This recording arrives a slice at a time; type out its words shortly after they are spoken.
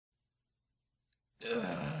Be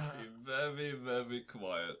very, very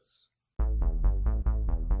quiet.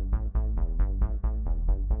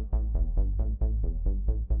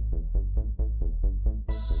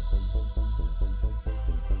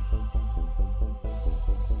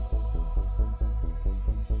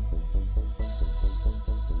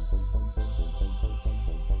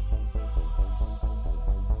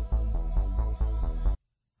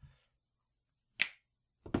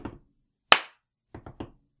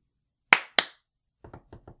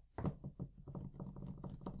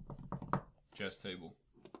 Chess table.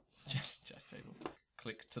 Chess table.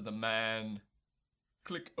 Click to the man.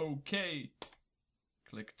 Click OK.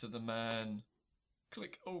 Click to the man.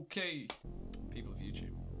 Click OK. People of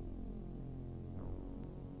YouTube.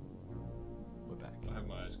 We're back. I have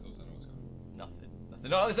my eyes closed. I know what's going on. Nothing.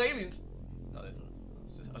 No, there's aliens. No, they're not.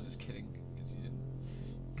 I was just kidding because you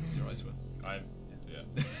didn't. Because your eyes were. I'm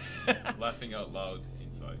yeah. Laughing out loud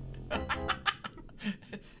inside.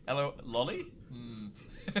 Hello, lolly.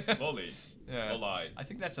 Lolly. Yeah. Lolly. I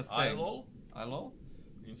think that's a thing. iLol? iLol?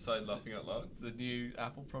 Inside laughing out loud? The new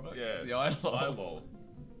Apple product? Yeah. The iLol. iLol.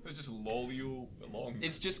 It's just lol you along.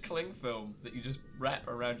 It's just cling film that you just wrap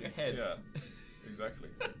around your head. Yeah. Exactly.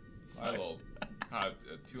 So- iLol.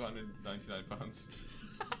 299 pounds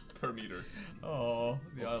per meter. Oh,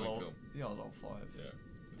 the Of cling iLol. film. The iLol 5.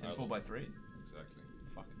 Yeah. In 4x3. Exactly.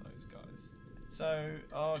 Fucking those guys. So,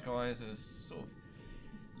 our guys are sort of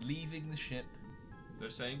leaving the ship. They're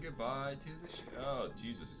saying goodbye to the oh,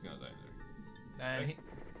 Jesus, he's gonna die there. And he...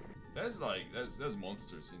 There's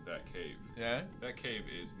monsters in that cave. Yeah? That cave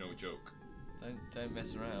is no joke. Don't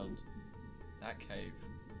mess around. That cave.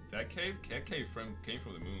 That cave came from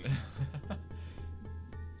the moon.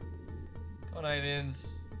 Come on,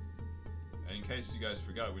 aliens. And in case you guys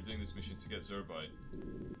forgot, we're doing this mission to get Zerbite.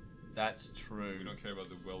 That's true. We don't care about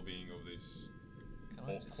the well-being of this. Can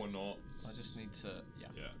I Aquanauts. just need to... Yeah.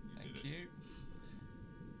 Yeah, Thank did it. you.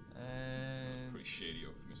 And... Pretty shady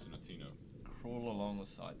of Mr. Notino. Crawl along the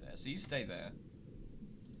side there. So you stay there.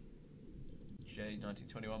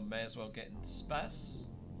 J1921 may as well get in space.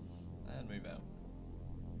 And move out.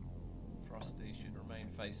 Frosty should remain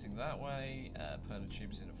facing that way.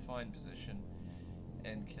 Pernatube's in a fine position.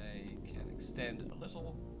 NK can extend a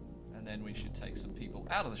little. And then we should take some people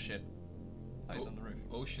out of the ship. Who's on the roof?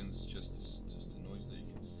 Ocean's just a noise that you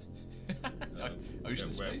can Ocean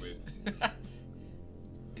get wet space. with.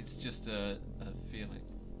 It's just a feeling.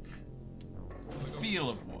 The feel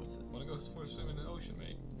of water. Wanna go for a swim in the ocean,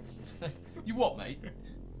 mate? You what, mate?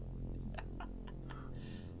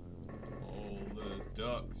 All the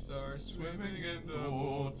ducks are swimming in the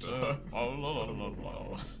water. Oh, la, la, la, la,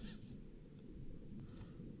 la.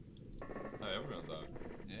 Hey, everyone's out.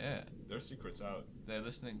 Yeah, Their secret's out. they're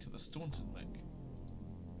listening to the Staunton Lick.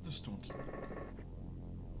 The Staunton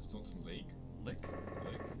Staunton Lake. Lick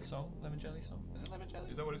Lake. song, Lemon Jelly song. Is it Lemon Jelly?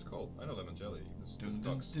 Is that what it's called? I know lemon jelly. It's the Dun,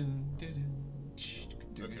 ducks. dun, dun,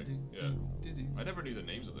 dun, Okay, dun, yeah. dun, dun, dun. I never knew the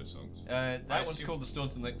names of their songs. That I one's assume- called the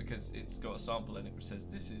Staunton Lick because it's got a sample in it which says,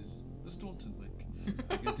 "This is the Staunton Lick."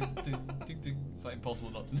 Ding, ding, ding, ding, ding. It's like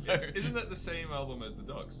impossible not to know. Isn't that the same album as the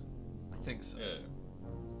Ducks? I think so. Yeah.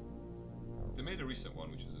 They made a recent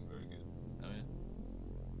one which isn't very good. Oh yeah.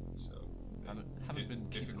 So Haven't been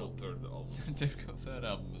keeping difficult up. third album. Difficult third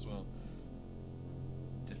album as well.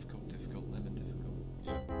 Difficult, lemon difficult.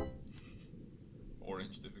 Yeah.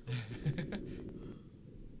 Orange difficult.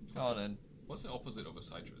 Come on then. What's the opposite of a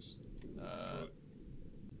citrus? Fruit.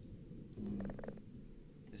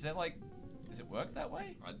 Is there like, does it work that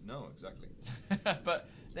way? I know exactly. But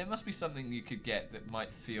there must be something you could get that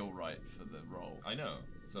might feel right for the role. I know.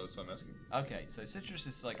 So I'm asking. Okay, so citrus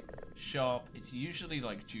is like sharp. It's usually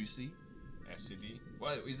like juicy. Acidy.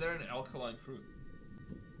 Well, is there an alkaline fruit?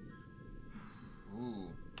 Ooh,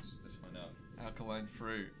 let's find out. Alkaline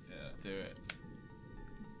fruit. Yeah. Do it.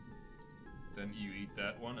 Then you eat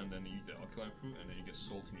that one, and then you eat the alkaline fruit, and then you get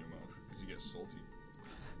salt in your mouth because you get salty.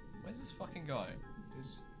 Where's this fucking guy?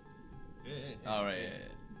 Yeah. Oh right, yeah.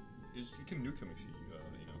 You can nuke him if you,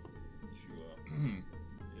 yeah.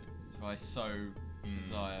 If I so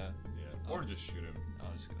desire. Yeah. Or just shoot him.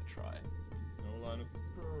 I'm just gonna try. No line of.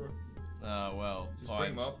 Oh well. Just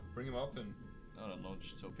fine. bring him up, and. I'm gonna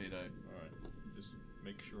launch torpedo. All right. Just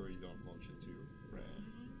make sure you don't launch it to your friend.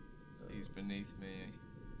 He's beneath me.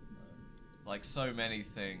 Like so many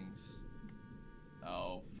things.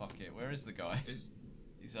 Oh fuck it. Where is the guy?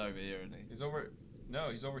 He's over here, isn't he? He's over. No,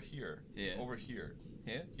 he's over here. Here. He's over here.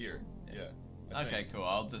 Here? Here. Yeah. Yeah. I Okay, think. cool.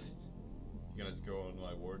 I'll just. You're gonna go on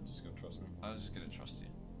my word. Just gonna trust me. I'm just gonna trust you.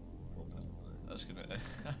 Probably not over there. I'm just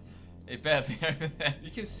gonna. It better be over there. You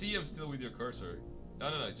can see him still with your cursor.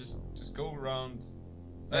 No. Just go around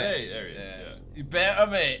Hey, there he is. Yeah. You better,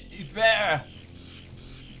 mate. You better.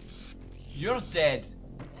 You're dead.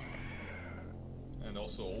 And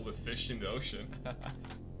also all the fish in the ocean.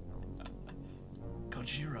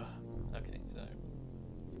 Gojira. Okay, so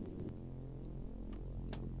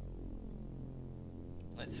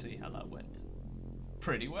let's see how that went.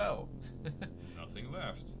 Pretty well. Nothing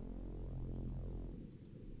left.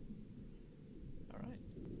 Alright.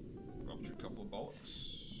 Ruptured a couple of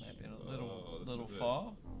bollocks. Might have been a little bit.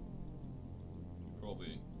 far.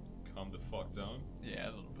 Probably calm the fuck down. Yeah,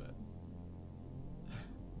 a little bit.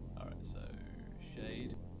 Alright, so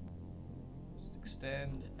shade. Just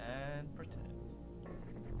extend and pretend.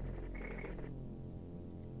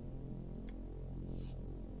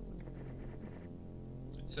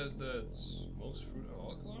 It says that most fruit are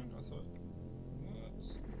alkaline. I thought, what?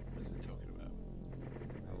 What is it talking about?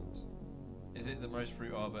 Is it that most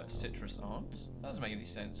fruit are but citrus aren't? That doesn't make any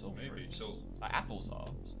sense. All Maybe. fruits. So Like apples are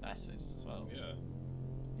acid as well. yeah.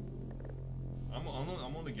 I'm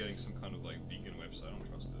only getting some kind of like vegan website. I don't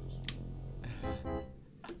trust those.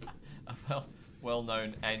 A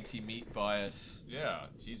well-known anti-meat bias. Yeah,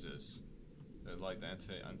 Jesus. They're like the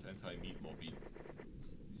anti-meat lobby.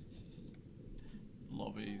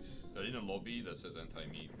 Lobbies. They're in a lobby that says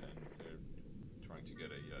anti-meat, and they're trying to get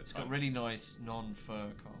a. It's got really nice non-fur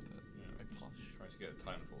carpet. Yeah. Very plush. Trying to get a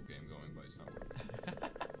Titanfall game going, but it's not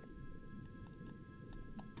working.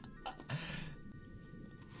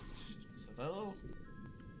 Shift this a little.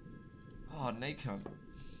 Oh, Nakunt.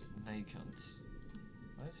 Nakunt.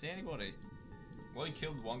 I don't see anybody. Well, he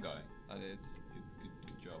killed one guy. I did.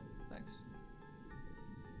 Good job. Thanks.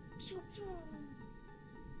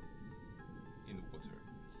 In the water.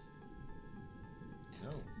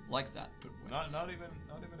 No. Like that, but wet. Not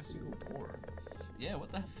even a single door. Yeah,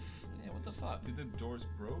 what the what the fuck? Did the doors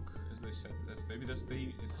broke, as they said? Maybe that's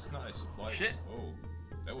the. It's just not a supply. Shit. Oh,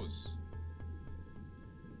 that was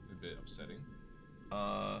a bit upsetting.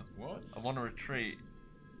 What? I want to retreat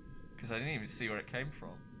because I didn't even see where it came from.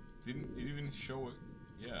 Didn't it even show it?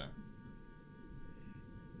 Yeah.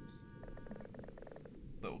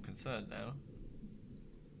 Little concerned now.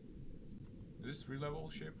 Is this 3-level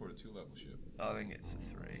ship or a 2-level ship? I think it's a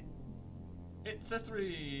 3. It's a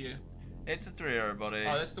 3. It's a 3, everybody.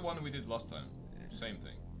 Oh, that's the one we did last time. Same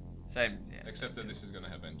thing. Same, yeah. Except that this is gonna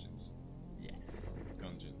have engines. Yes.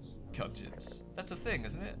 Gungeons. Gungeons. That's a thing,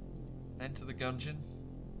 isn't it? Enter the Gungeon.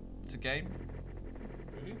 It's a game.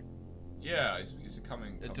 Really? Yeah, it's a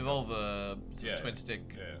coming. A Devolver Yeah. twin stick.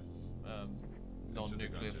 Yeah. Non-nuclear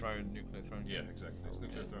Gungeon. throne, nuclear throne. Yeah, game. exactly. It's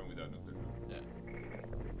nuclear throne without nuclear throne. Yeah.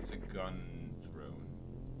 It's a gun throne.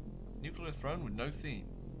 Nuclear throne with no theme.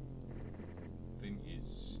 Thing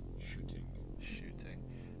is shooting. Shooting.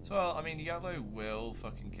 So, well, I mean, Yellow will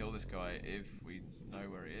fucking kill this guy if we know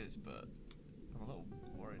where he is, but I'm a little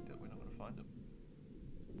worried that we're not going to find him.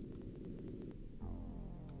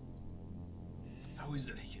 How is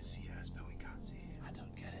it he can see us, but we can't see him? I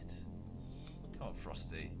don't get it. Come on,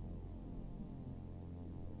 Frosty.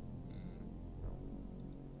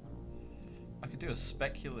 I could do a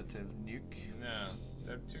speculative nuke. No,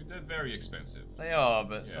 they're very expensive. They are,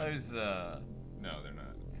 but Yeah. so's No, they're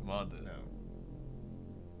not. Commander. No.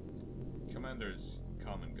 Commanders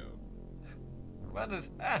come and go. Commanders,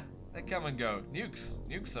 they come and go.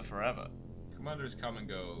 Nukes are forever. Commanders come and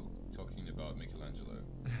go, talking about Michelangelo.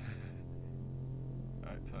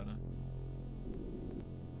 Alright, Perna.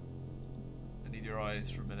 I need your eyes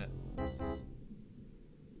for a minute.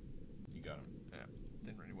 You got him. Yeah,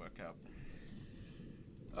 didn't really work out.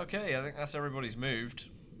 Okay, I think that's everybody's moved.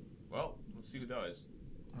 Well, let's see who dies.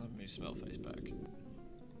 I'll move Smellface back.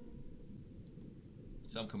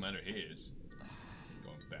 Some commander hears.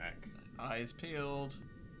 Going back. Eyes peeled.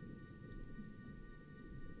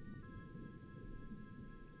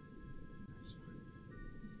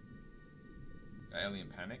 Alien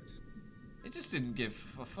panicked. It just didn't give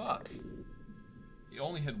a fuck. He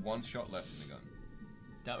only had one shot left in the gun.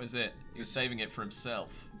 That was it. He was saving it for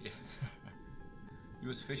himself. Yeah. He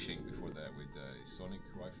was fishing before that with a sonic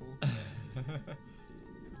rifle.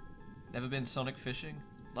 Never been sonic fishing?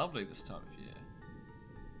 Lovely this time of year.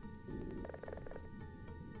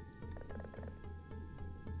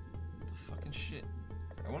 What the fucking shit?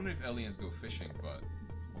 I wonder if aliens go fishing, but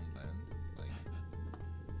on land. Like,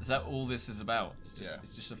 Is that all this is about? Yeah.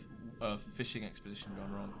 It's just a fishing expedition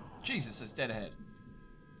gone wrong. Jesus, it's dead ahead.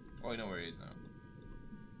 oh, I know where he is now.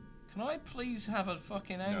 Can I please have a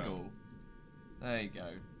fucking angle? There you go.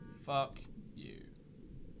 Fuck you.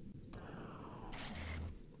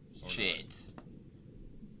 Or Shit.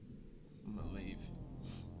 I'm gonna leave.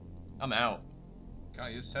 I'm out. God,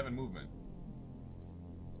 he has 7 movement.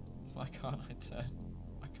 Why can't I turn?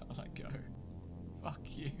 Why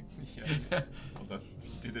Yeah. Well done.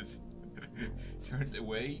 You did it. Turned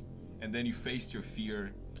away, and then you faced your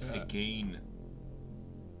fear again.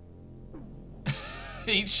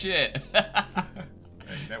 Eat shit.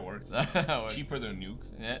 Hey, that worked. Cheaper than a nuke.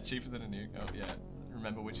 Yeah, cheaper than a nuke. Oh yeah.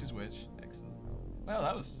 Remember which is which. Excellent. Well,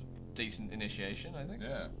 that was decent initiation, I think.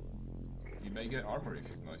 Yeah. You may get armor if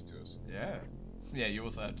he's nice to us. Yeah. Yeah, you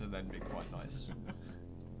also have to then be quite nice.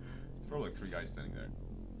 Probably like 3 guys standing there.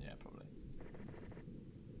 Yeah, probably.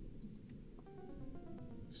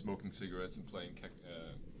 Smoking cigarettes and playing,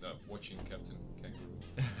 watching Captain Kangaroo.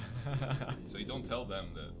 So you don't tell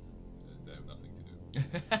them that they have nothing to do.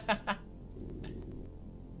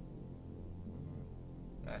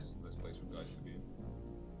 Nice place for guys to be in.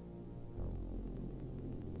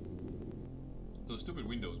 Those stupid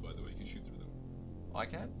windows, by the way, you can shoot through them. I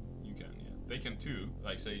can? You can, yeah. They can too.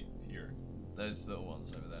 Like, say, here. Those little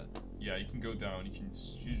ones over there. Yeah, you can go down, you can...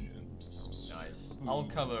 Nice. Ooh. I'll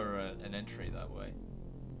cover an entry that way.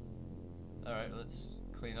 Alright, let's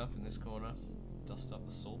clean up in this corner. Dust up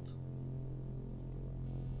the salt.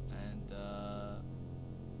 And,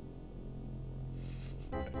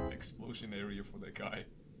 explosion area for that guy.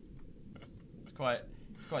 It's quite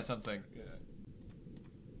something. Yeah.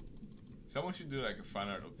 Someone should do like a fan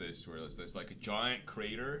art of this, where there's like a giant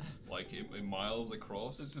crater, like miles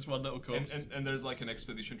across. It's just one little corpse. And there's like an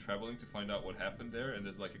expedition traveling to find out what happened there, and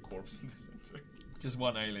there's like a corpse in the center. Just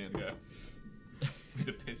one alien. Yeah. With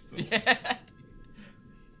a pistol. Yeah.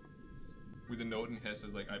 With a note in his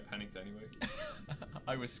says like, I panicked anyway.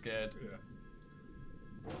 I was scared. Yeah.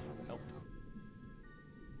 Help.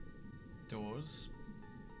 Doors.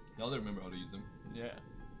 Now they remember how to use them. Yeah.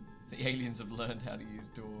 The aliens have learned how to use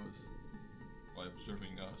doors. By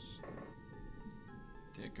observing us.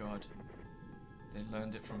 Dear God. They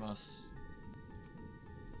learned it from us.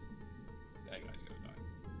 That guy's gonna die.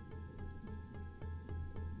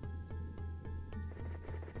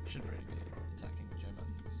 Shouldn't really be attacking Joe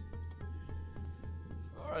Matthews.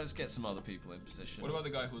 Alright, let's get some other people in position. What about the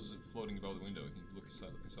guy who's floating above the window? He can look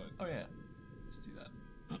inside. Oh yeah. Let's do that.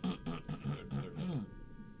 Third.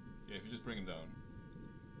 Yeah, if you just bring him down.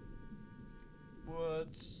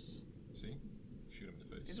 What? See? Shoot him in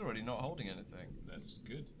the face. He's already not holding anything. That's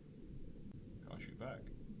good. Can't shoot back.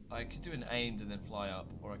 I could do an aimed and then fly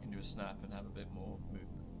up, or I can do a snap and have a bit more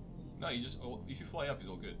movement. No, you just... if you fly up, it's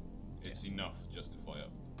all good. It's enough just to fly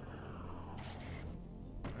up.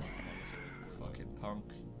 Fucking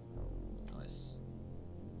punk. Nice.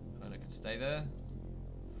 Perna can stay there.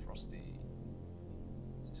 Frosty.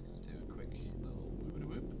 Just gonna do a quick little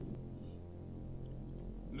whoop-a-whoop.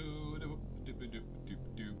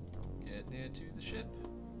 Get near to the ship.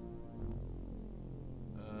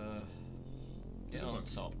 Get on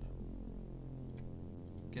top.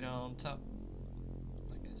 Get on top.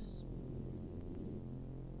 I guess.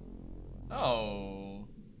 Oh.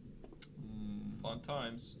 Fun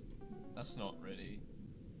times. That's not really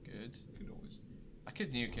good. Could always. I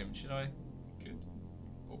could nuke him, should I? Could.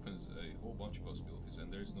 Opens a whole bunch of possibilities,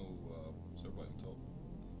 and there's no survival on top.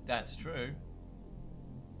 That's true.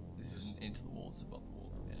 This isn't into the wall, it's above the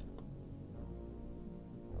wall. Yeah.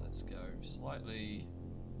 Let's go slightly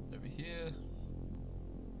over here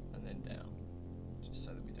and then down, just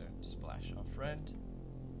so that we don't splash our friend.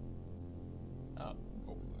 Up.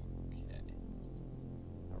 Hopefully. Okay.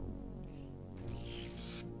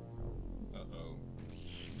 Uh-oh.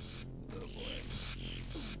 Oh boy.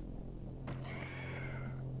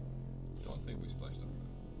 Don't think we splashed our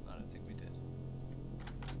friend. I don't think we did.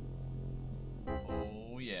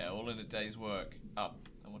 Oh yeah, all in a day's work. Up.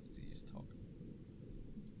 I wanted to use top.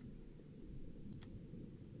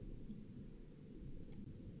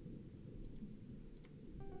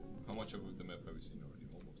 How much of the map have we seen already?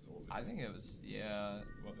 Almost all of it. I think it was, yeah,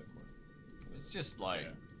 About that point. it was just like,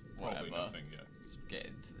 whatever. Probably nothing, yeah. Let's get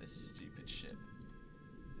into this stupid ship.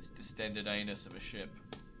 This distended anus of a ship.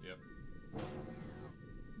 Yep.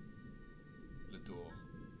 Le Tour.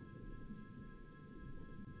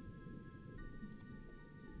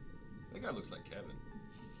 That guy looks like Kevin.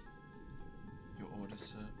 Your orders,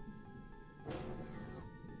 sir.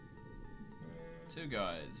 Two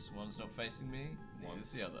guys. One's not facing me,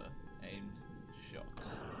 neither's the other. Aimed, shot.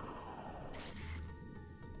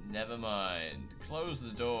 Never mind. Close the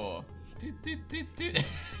door. Doot, doot, doot, doot.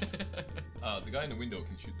 The guy in the window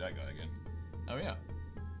can shoot that guy again. Oh yeah.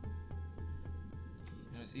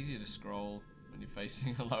 You know, it's easier to scroll when you're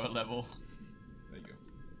facing a lower level. There you go.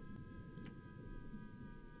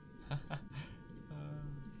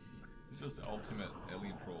 It's just the ultimate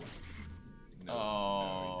alien troll. No,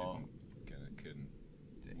 Oh. no, he couldn't.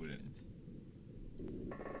 Wouldn't.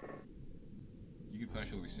 You could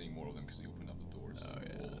potentially be seeing more of them because he opened up the door. doors. Oh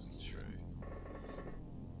yeah, walls and that's shit. true.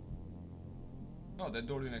 Oh, that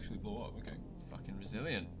door didn't actually blow up. Okay. Fucking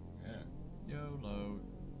resilient. Yeah. YOLO.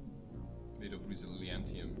 Made of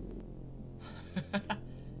resilientium.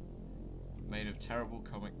 Made of terrible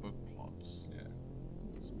comic book plots. Yeah.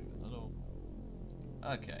 Let's move a little.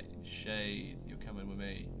 Okay, Shade, you're coming with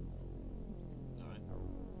me. Alright.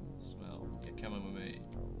 Smell, you're coming with me.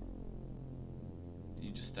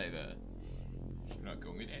 You just stay there. You're not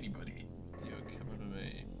going with anybody. You're coming with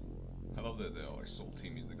me. I love that our soul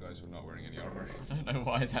team is the guys who are not wearing any armor. I don't know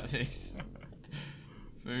why that is.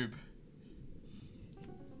 Foob.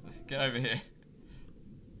 Get over here.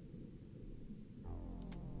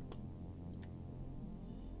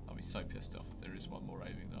 I'll be so pissed off if there is one more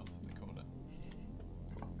aiming off in the corner.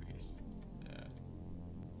 Please. Yeah.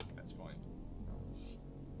 That's fine.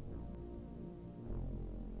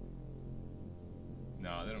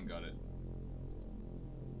 Nah, they don't got it.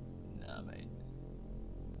 Nah, mate.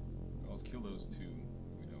 Well, let's kill those two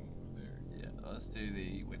we know over there. Yeah, let's do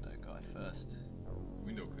the window guy first. The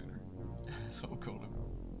window cleaner. That's what we'll call him.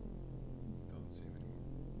 Doesn't see him anymore.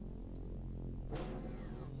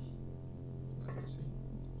 Let me see.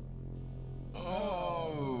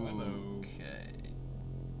 Oh, hello. Okay.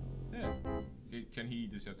 Yeah. Can he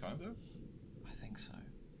just have time though? I think so.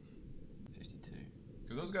 52.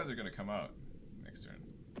 Because those guys are gonna come out next turn.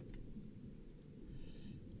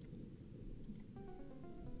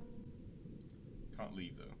 Can't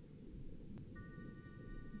leave though.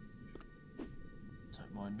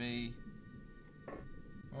 Don't mind me.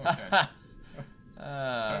 Okay. Turn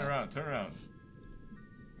Turn around, turn around.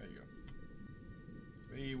 There you go.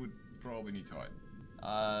 They would probably need to hide.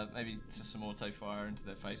 Maybe just some auto fire into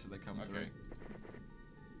their face as they come through. Okay.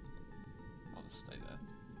 I'll just stay there.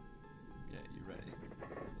 Yeah, you ready?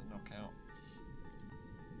 The knockout.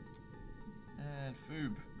 And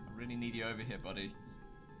Foob, I really need you over here, buddy.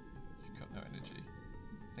 You've got no energy.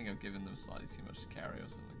 I think I've given them slightly too much to carry or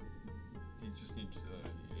something. He just needs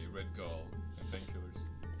a red gall and painkillers.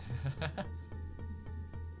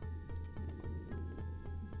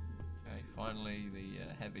 Okay, finally the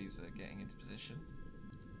heavies are getting into position.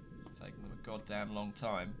 It's taken them a goddamn long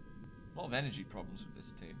time. A lot of energy problems with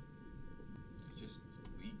this team. They're just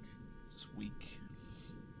weak. Just weak.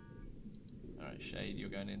 Alright, Shade, you're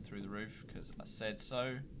going in through the roof because I said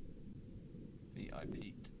so.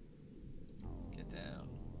 VIP'd. Get down.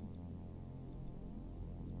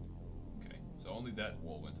 Okay, so only that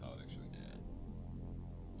wall went out actually. Yeah.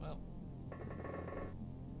 Well,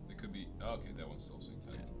 It could be. Oh, okay, that one's also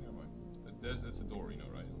intact. Yeah. Never mind. That's a door, you know,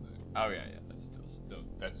 right? oh yeah, those doors. No,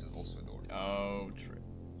 that's also a door. Oh, true.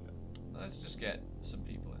 Yeah. Let's just get some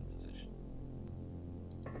people in position.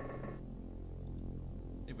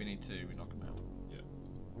 If we need to, we knock them out. Yeah.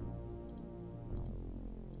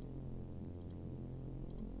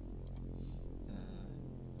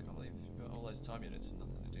 Can't believe you've got all those time units and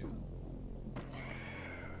nothing to do with them.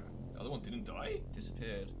 The other one didn't die?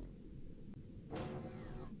 Disappeared.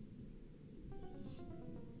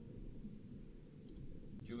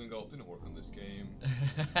 Healing Gulp didn't work on this game.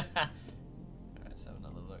 Alright, let's have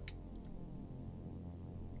another look.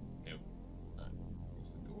 Nope. No.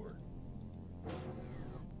 It's the door.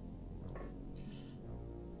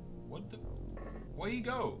 What the? Where'd he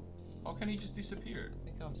go? How can he just disappear? I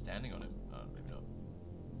think I'm standing on him. Oh, maybe not.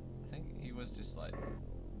 I think he was just like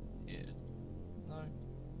here. No.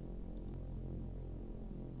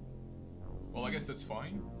 Well, I guess that's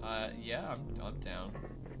fine. Yeah, I'm down.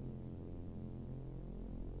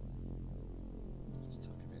 Just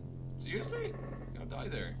tuck him in. Seriously? You're gonna die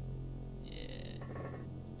there. Yeah.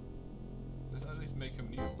 Let's at least make him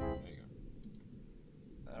kneel. There you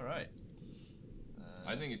go. All right.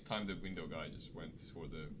 I think it's time the window guy just went for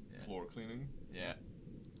the floor cleaning. Yeah.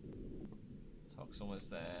 Talk's almost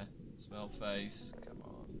there. Smell face. Come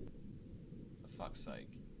on. For fuck's sake.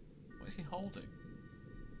 What is he holding?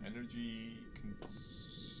 Energy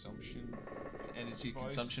consumption. Energy device?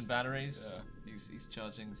 consumption batteries. Yeah. He's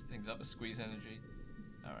charging things up with squeeze energy.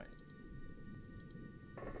 All right.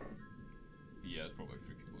 Yeah, there's probably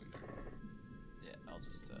 3 people in there. Yeah, I'll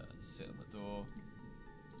just sit on the door.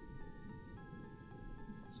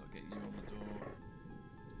 So I'll get you on the door.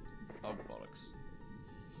 Oh, bollocks.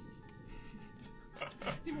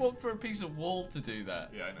 He walked through a piece of wall to do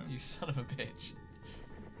that. Yeah, I know. You son of a bitch.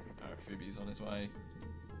 Alright, Phoebe's on his way.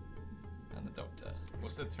 And the doctor.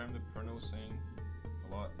 What's that term that Perno was saying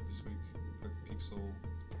a lot this week? Pixel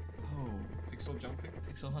Oh, jumping?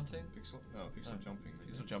 pixel hunting? Pixel jumping.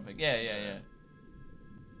 Pixel jumping. Yeah.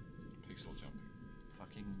 Pixel jumping.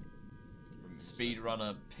 Fucking From the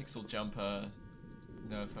speedrunner, pixel jumper,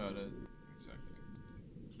 nerf herder. Exactly.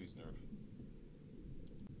 Please nerf.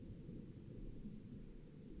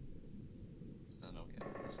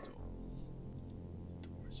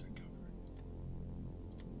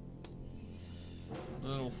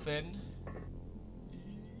 thin.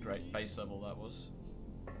 Great base level that was.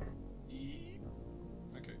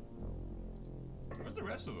 Okay. Where's the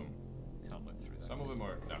rest of them? Can't look through that. Some of them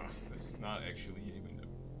are... No, that's not actually a window.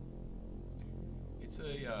 It's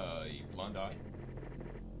a blind eye.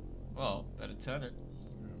 Well, better turn it.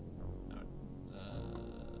 No.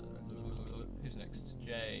 Who's next?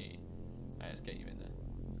 Jay. Let's get you in there.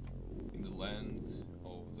 In the land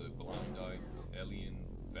of the blind-eyed alien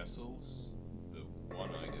vessels, the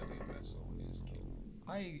one-eyed alien vessel is king.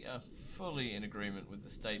 I am fully in agreement with the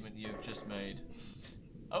statement you've just made.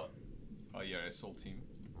 Oh. Oh yeah, assault team.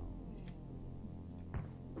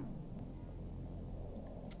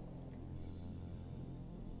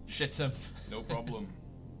 Shit him. No problem.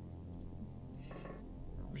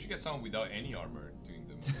 We should get someone without any armor doing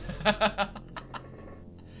them.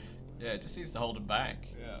 Yeah, it just seems to hold him back.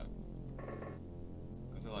 Yeah.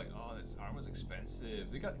 Because they're like, oh, this armor's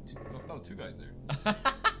expensive. They got two guys there.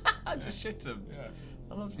 I just shit him. Yeah.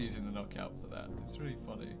 I loved using the knockout for that. It's really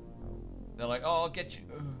funny. They're like, oh, I'll get you.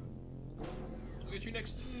 I'll get you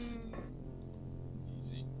next.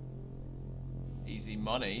 Easy. Easy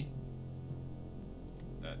money.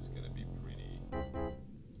 That's gonna be pretty.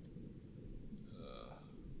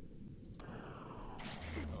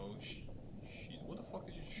 Oh shit! What the fuck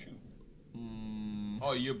did you shoot?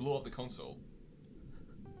 Oh, you blew up the console.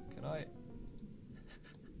 Can I?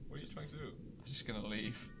 What are you trying to do? I'm just gonna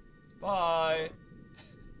leave. Bye.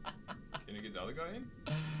 Can you get the other guy in?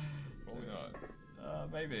 Probably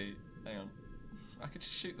not. Maybe. Hang on. I could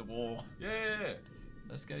just shoot the wall. Yeah.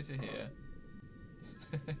 Let's go to here.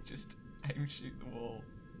 Just aim shoot the wall.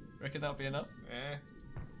 Reckon that'll be enough? Eh.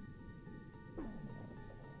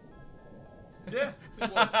 Yeah,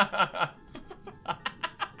 it was.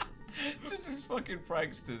 Just these fucking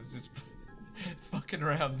pranksters just fucking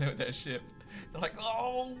around with their ship. They're like,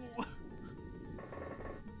 oh!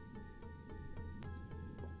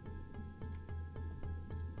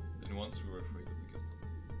 And once we were afraid of the gun.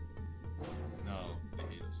 Now they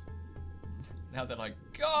hate us. Now they're like,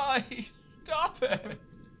 guys, stop it!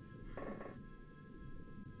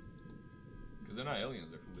 Because they're not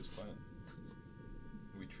aliens, they're from this planet.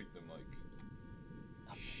 We treat them like...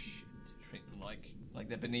 Shit. Treat them like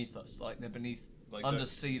they're beneath us, like they're beneath, like under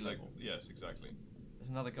sea level. Like, yes, exactly. There's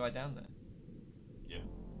another guy down there. Yeah.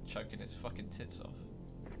 Choking his fucking tits off.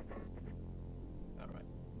 Alright.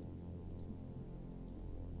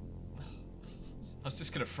 I was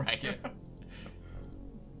just gonna frag it.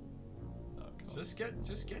 Oh, God.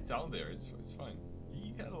 Just get down there, it's fine.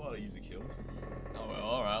 You had a lot of easy kills. Oh well,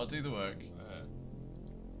 alright, I'll do the work.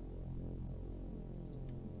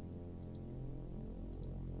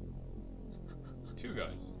 Two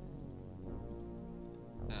guys.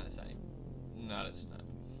 Nah, it's aim. Not a snap.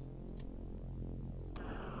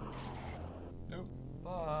 Nope.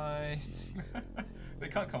 Bye. They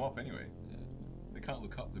can't come up anyway. Yeah. They can't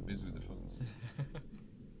look up, they're busy with the phones.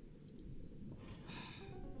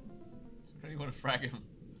 I really want to frag him.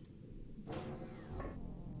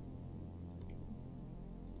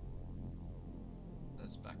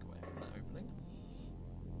 Let's back away from that opening.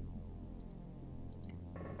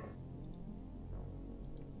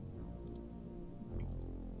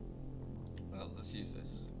 Well, let's use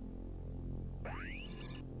this.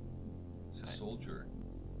 It's a soldier.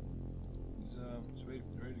 He's ready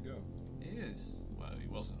to go. He is. Well, he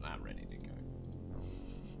wasn't that ready to go.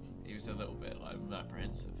 He was a little bit like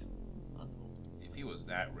apprehensive, I thought. If he was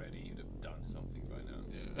that ready, he'd have done something by now.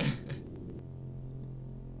 Yeah.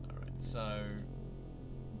 Alright, so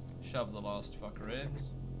shove the last fucker in,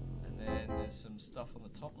 and then there's some stuff on the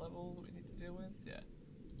top level that we need to deal with. Yeah.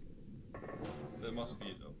 There must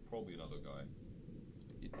be probably another guy.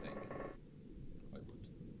 You'd think. I would.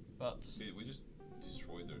 But We just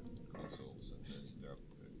destroyed their consoles and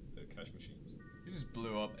their cash machines. you just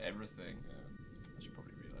blew up everything. Yeah. I should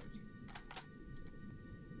probably reload.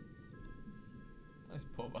 Those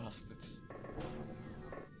poor bastards.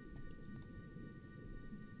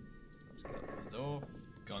 Let's get up to the door.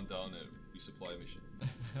 Gone down a resupply mission.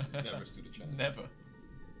 Never stood a chance. Never.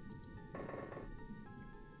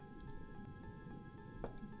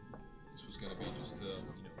 This was gonna be just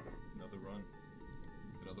another run,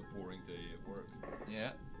 another boring day at work.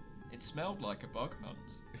 Yeah. It smelled like a bug hunt.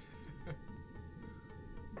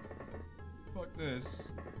 Fuck this.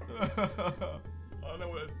 I don't know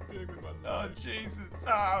what I'm doing with my Oh life. Jesus!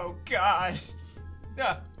 Oh God!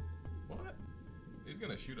 Yeah. What? He's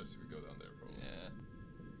gonna shoot us if we go down there, probably.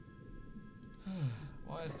 Yeah.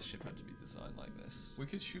 Why does the ship have to be designed like this? We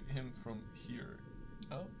could shoot him from here.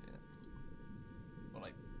 Oh yeah. Well,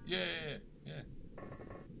 like Yeah.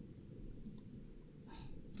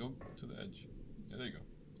 Go to the edge. Yeah, there you go.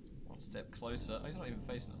 step closer. Oh, he's not even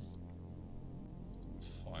facing us.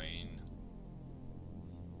 Fine.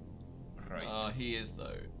 Right. He is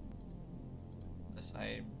though. Let's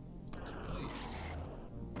aim. Please.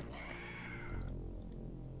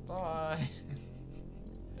 Bye.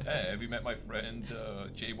 Hey, have you met my friend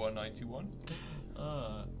J1921?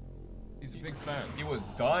 He's a big fan. He was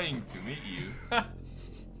dying to meet you.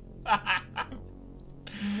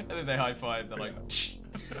 And then they high five. They're like,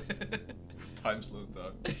 time slows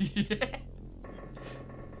down. yeah.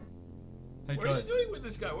 Hey, What are you doing with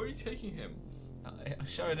this guy? Where are you taking him? I'm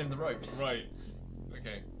showing him the ropes. Right.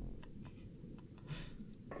 Okay.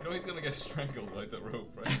 You know he's gonna get strangled by the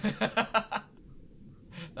rope, right?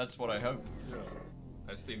 That's what I hope. Yeah.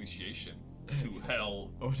 That's the initiation to hell.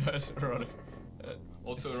 Autoerotic.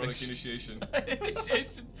 Autoerotic initiation.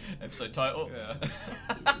 Initiation. Episode title. Yeah.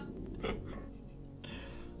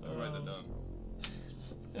 I'll write that down.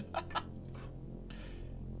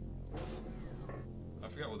 I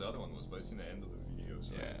forgot what the other one was, but it's in the end of the video,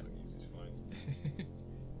 so yeah. easy to find.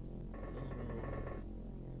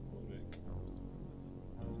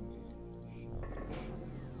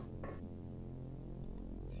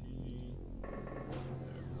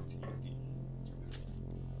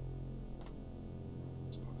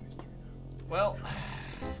 Well.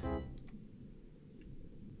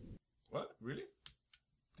 What? Really?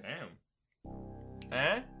 Damn.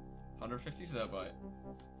 Eh? 150 Zerbite.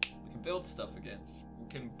 We can build stuff again. We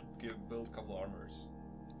can build a couple armors.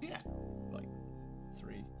 Yeah. Like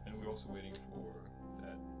 3. And we're also waiting for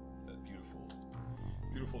that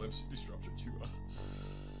beautiful MC disruptor too.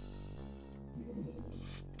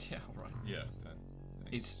 Yeah, right. Yeah,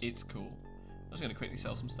 thanks. It's cool. I was gonna quickly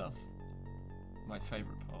sell some stuff. My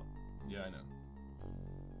favourite part. Yeah, I know.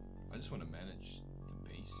 I just want to manage the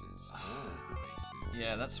bases. Oh, the bases.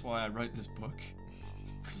 Yeah, that's why I wrote this book.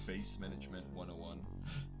 Base Management 101.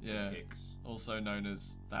 Yeah. X. Also known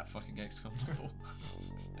as that fucking XCOM novel.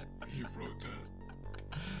 You wrote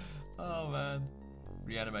that. Oh man.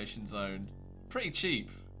 Reanimation Zone. Pretty cheap.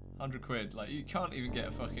 100 quid. Like, you can't even get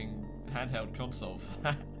a fucking handheld console for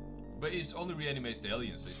that. But it only reanimates the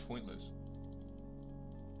aliens, so it's pointless.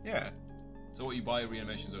 Yeah. So what you buy a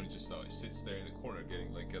reanimation zone, it just it sits there in the corner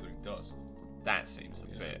gathering dust. That seems a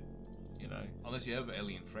bit, you know. Unless you have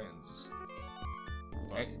alien friends.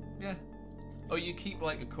 But, Yeah. Or you keep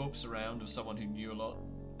like a corpse around of someone who knew a lot,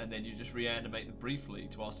 and then you just reanimate them briefly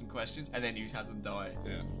to ask them questions, and then you have them die.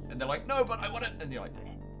 yeah. And they're like, no, but I want it, and you're like,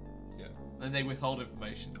 Yeah. and they withhold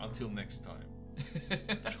information. Until next time.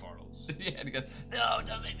 Charles. Yeah, and he goes, no,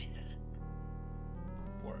 don't make me do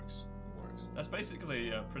it. Works. That's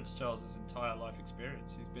basically Prince Charles's entire life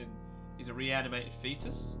experience. He's a reanimated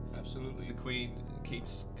fetus. Absolutely. The Queen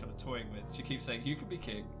keeps kind of toying with. She keeps saying, "You can be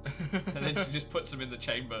king," and then she just puts him in the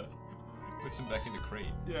chamber. Puts him back in the crate.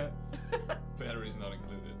 Yeah. Battery's not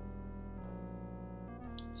included.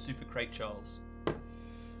 Super Crate Charles.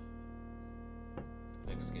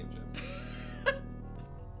 Next game jam.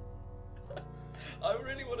 I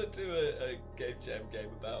really want to do a game jam game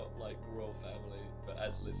about like royal family, but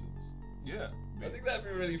as lizards. Yeah. I think that'd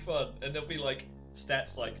be really fun, and there'll be like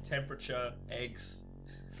stats like temperature, eggs,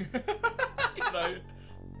 you know,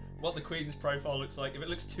 what the Queen's profile looks like. If it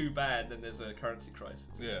looks too bad, then there's a currency crisis.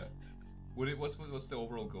 Yeah. What's the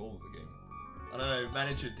overall goal of the game? I don't know,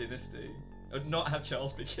 manage your dynasty. Or not have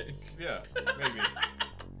Charles be king. Yeah, maybe.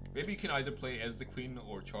 Maybe you can either play as the Queen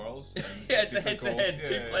or Charles. And Yeah, it's a different head-to-head, goals.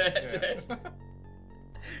 two-player head-to-head.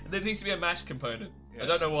 There needs to be a match component. I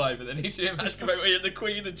don't know why, but there needs to be a match component where you're the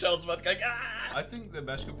Queen and Charles both going, ah! I think the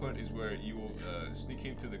match component is where you will sneak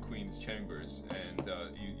into the Queen's chambers and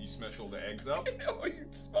you smash all the eggs up. Or you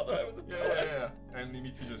smother her with the pillow. Yeah. And you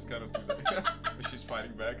need to just kind of do that. But she's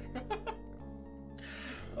fighting back.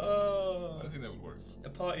 Oh, I think that would work. a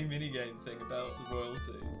party minigame thing about the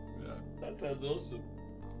royalty. Yeah. That sounds awesome.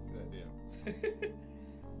 Good idea.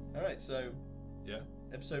 Alright, so Yeah.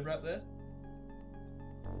 episode wrap there.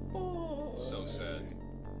 So sad.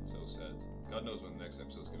 So sad. God knows when the next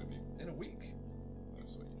episode's gonna be. In a week.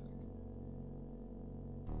 That's what you think.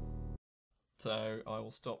 So I will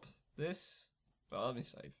stop this. Well, let me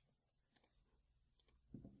save.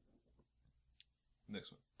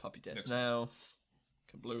 Next one. Puppy death Next now.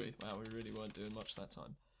 Kablooey. Wow, we really weren't doing much that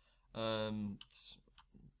time.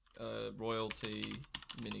 Royalty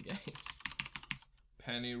minigames.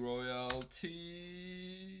 Penny royalty.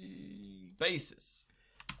 Basis.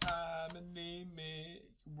 I'm a name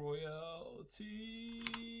royalty.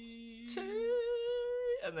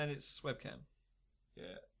 And then it's webcam.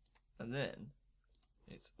 Yeah. And then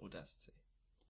it's Audacity.